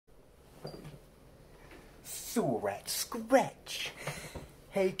Sewer Rat Scratch.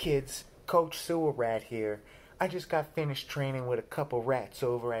 Hey kids, Coach Sewer Rat here. I just got finished training with a couple rats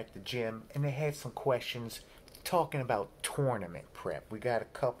over at the gym, and they had some questions talking about tournament prep. We got a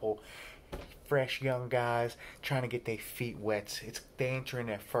couple fresh young guys trying to get their feet wet. They entering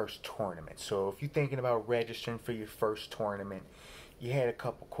their first tournament. So if you're thinking about registering for your first tournament, you had a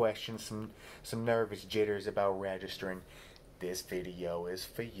couple questions, some nervous jitters about registering, this video is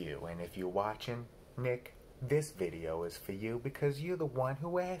for you. And if you're watching, Nick, this video is for you because you're the one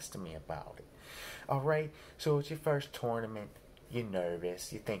who asked me about it. Alright, so it's your first tournament. You're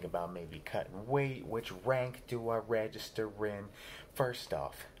nervous. You think about maybe cutting weight. Which rank do I register in? First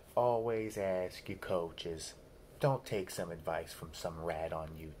off, always ask your coaches. Don't take some advice from some rat on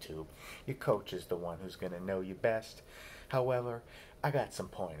YouTube. Your coach is the one who's going to know you best. However, I got some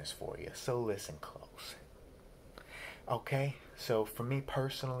pointers for you, so listen close. Okay, so for me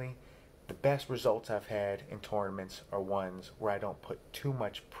personally, the best results I've had in tournaments are ones where I don't put too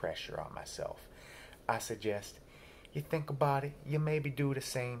much pressure on myself. I suggest you think about it, you maybe do the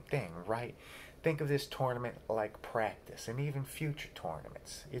same thing, right? Think of this tournament like practice, and even future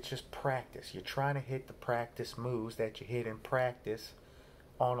tournaments. It's just practice. You're trying to hit the practice moves that you hit in practice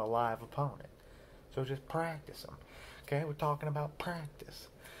on a live opponent. So just practice them. Okay, we're talking about practice.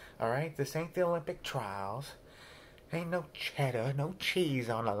 Alright, this ain't the Olympic trials. Ain't no cheddar, no cheese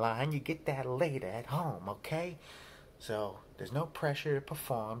on the line. You get that later at home, okay? So, there's no pressure to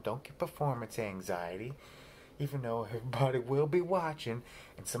perform. Don't get performance anxiety. Even though everybody will be watching,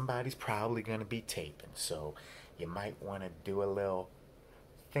 and somebody's probably going to be taping. So, you might want to do a little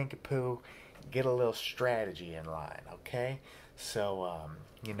think-a-poo, get a little strategy in line, okay? So,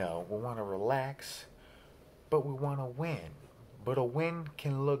 we want to relax, but we want to win. But a win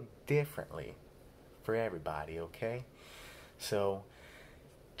can look differently for everybody, okay? So,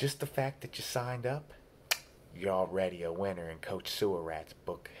 just the fact that you signed up, you're already a winner in Coach Sewer Rat's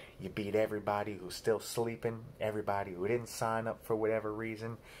book. You beat everybody who's still sleeping, everybody who didn't sign up for whatever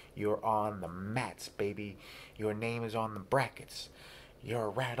reason. You're on the mats, baby. Your name is on the brackets. You're a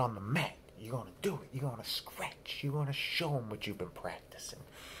rat on the mat. You're going to do it. You're going to scratch. You're going to show them what you've been practicing.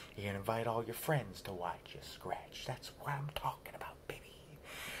 You're going to invite all your friends to watch you scratch. That's what I'm talking about, baby.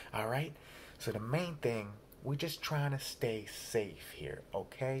 Alright? So the main thing, we're just trying to stay safe here,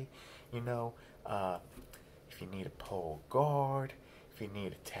 okay? If you need a pole guard, if you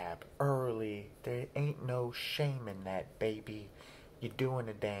need a tap early, there ain't no shame in that, baby. You're doing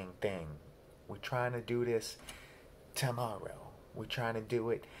the dang thing. We're trying to do this tomorrow. We're trying to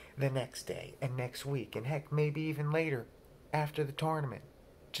do it the next day and next week, and heck, maybe even later after the tournament,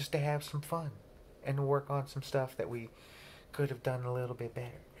 just to have some fun and to work on some stuff that we could have done a little bit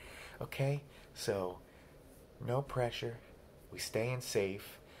better. Okay? So, no pressure. We staying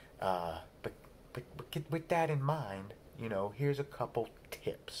safe. But with that in mind, here's a couple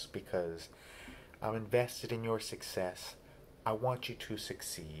tips because I'm invested in your success. I want you to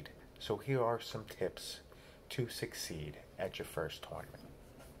succeed. So here are some tips to succeed at your first tournament.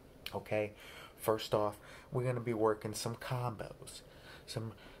 Okay? First off, we're going to be working some combos.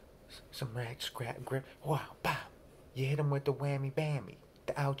 Some rag, scrap, grip. Wow, pow. You hit them with the whammy bammy.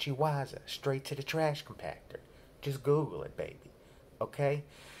 The ouchie waza, straight to the trash compactor. Just Google it, baby. Okay?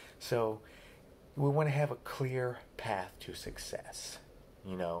 So, we want to have a clear path to success.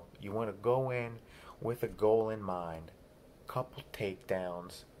 You want to go in with a goal in mind. Couple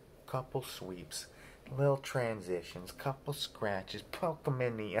takedowns, couple sweeps, little transitions, couple scratches, poke them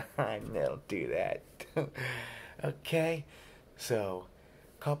in the eye, and they'll do that. Okay? So,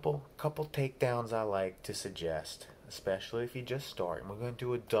 couple takedowns I like to suggest, especially if you just start. And we're going to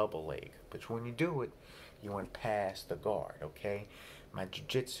do a double leg. But when you do it, you want to pass the guard, okay? My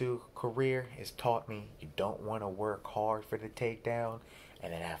Jiu-Jitsu career has taught me you don't want to work hard for the takedown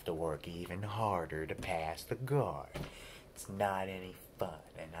and then have to work even harder to pass the guard. It's not any fun,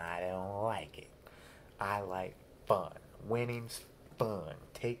 and I don't like it. I like fun. Winning's fun.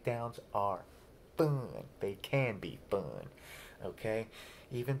 Takedowns are fun. They can be fun. Okay?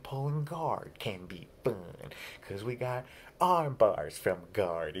 Even pulling guard can be fun. Because we got arm bars from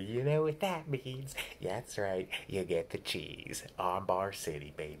guard. You know what that means? That's right. You get the cheese. Arm bar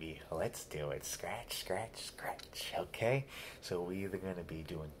city, baby. Let's do it. Scratch, scratch, scratch. Okay? So we're either going to be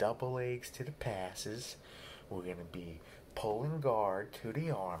doing double legs to the passes. We're going to be pulling guard to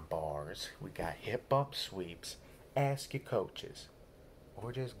the arm bars. We got hip bump sweeps. Ask your coaches.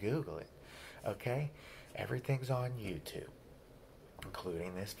 Or just Google it. Okay? Everything's on YouTube,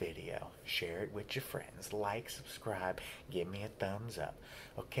 including this video. Share it with your friends. Like, subscribe, give me a thumbs up.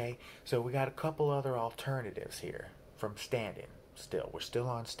 Okay? So we got a couple other alternatives here from standing. We're still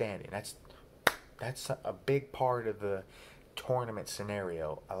on standing. That's a big part of the tournament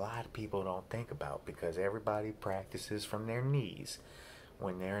scenario a lot of people don't think about, because everybody practices from their knees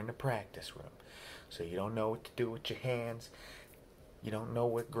when they're in the practice room. So you don't know what to do with your hands. You don't know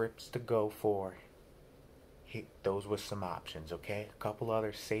what grips to go for. Those were some options, okay? A couple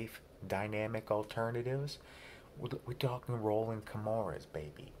other safe, dynamic alternatives. We're talking rolling Kimuras,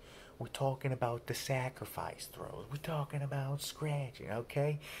 baby. We're talking about the sacrifice throws. We're talking about scratching,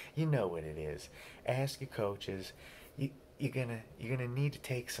 okay? You know what it is. Ask your coaches. You're gonna need to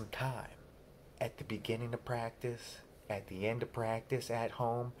take some time at the beginning of practice, at the end of practice, at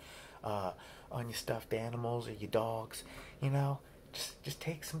home, on your stuffed animals or your dogs. Just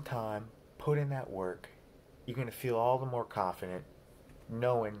take some time, put in that work. You're gonna feel all the more confident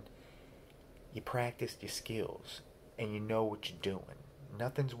knowing you practiced your skills and you know what you're doing.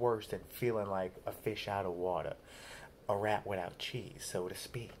 Nothing's worse than feeling like a fish out of water, a rat without cheese, so to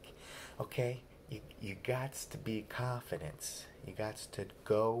speak. Okay? You got to be confident. You got to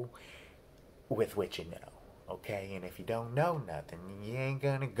go with what you know. Okay? And if you don't know nothing, you ain't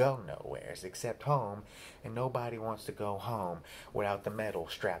gonna go nowhere except home, and nobody wants to go home without the medal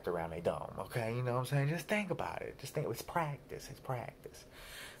strapped around their dome. Okay? You know what I'm saying? Just think about it. Just think. It's practice. It's practice.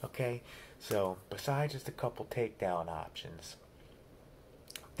 Okay? So, besides just a couple takedown options,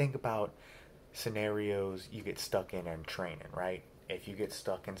 think about scenarios you get stuck in training, right? If you get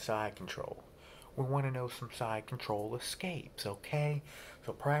stuck in side control, we want to know some side control escapes, okay?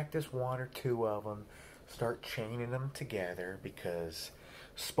 So practice one or two of them. Start chaining them together, because,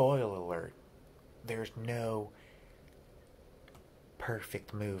 spoiler alert, there's no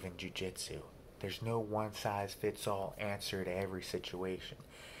perfect move in Jiu-Jitsu. There's no one-size-fits-all answer to every situation.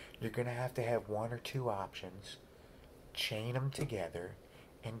 You're going to have one or two options, chain them together,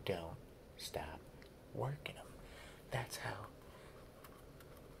 and don't stop working them. That's how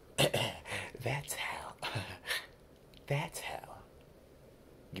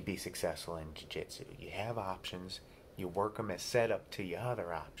you be successful in Jiu-Jitsu. You have options, you work them as setup to your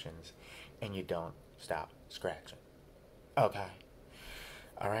other options, and you don't stop scratching. Okay?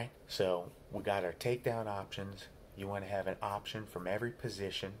 Alright? So, we got our takedown options. You want to have an option from every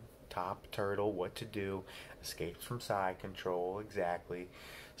position. Top, turtle, what to do. Escapes from side control, exactly.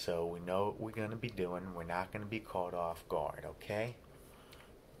 So we know what we're going to be doing. We're not going to be caught off guard, okay?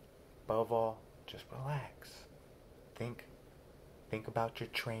 Above all, just relax. Think about your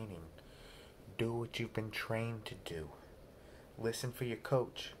training. Do what you've been trained to do. Listen for your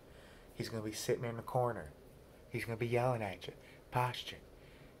coach. He's going to be sitting in the corner. He's going to be yelling at you. Posture.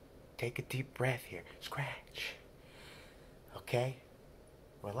 Take a deep breath here. Scratch. Okay?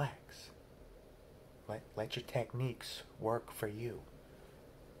 Relax. Let your techniques work for you.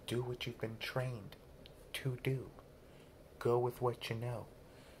 Do what you've been trained to do. Go with what you know.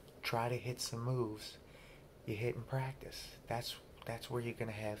 Try to hit some moves you hit in practice. That's where you're going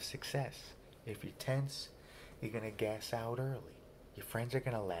to have success. If you're tense, you're going to gas out early. Your friends are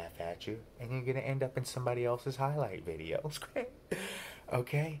going to laugh at you, and you're going to end up in somebody else's highlight videos.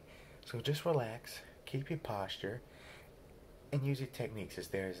 Okay? So just relax. Keep your posture. And use your techniques as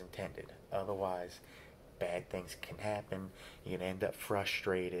they're as intended. Otherwise, bad things can happen. You can end up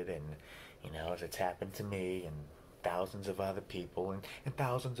frustrated, and, as it's happened to me and thousands of other people, and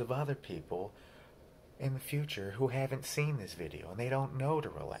thousands of other people in the future who haven't seen this video, and they don't know to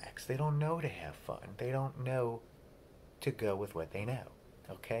relax. They don't know to have fun. They don't know to go with what they know.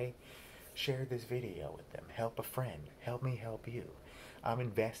 Okay? Share this video with them. Help a friend. Help me help you. I'm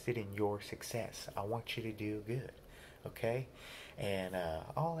invested in your success. I want you to do good. Okay? And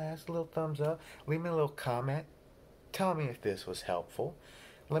I'll ask a little thumbs up. Leave me a little comment. Tell me if this was helpful.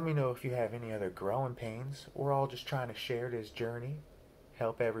 Let me know if you have any other growing pains. We're all just trying to share this journey.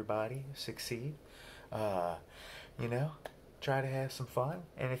 Help everybody succeed. Try to have some fun.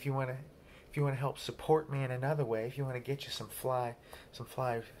 And if you want to help support me in another way, if you want to get you some fly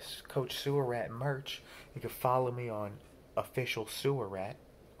Coach Sewer Rat merch, you can follow me on official Sewer Rat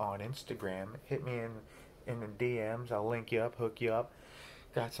on Instagram. Hit me in the DMs. I'll link you up, hook you up.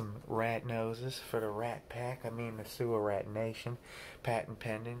 Got some rat noses for the Rat Pack. The Sewer Rat Nation. Patent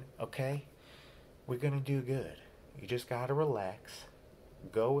pending. Okay? We're gonna do good. You just gotta relax.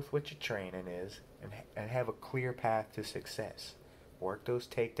 Go with what your training is, and have a clear path to success. Work those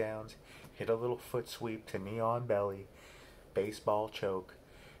takedowns. Hit a little foot sweep to knee on belly. Baseball choke.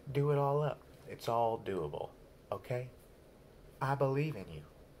 Do it all up. It's all doable. Okay? I believe in you.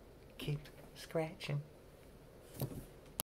 Keep scratching.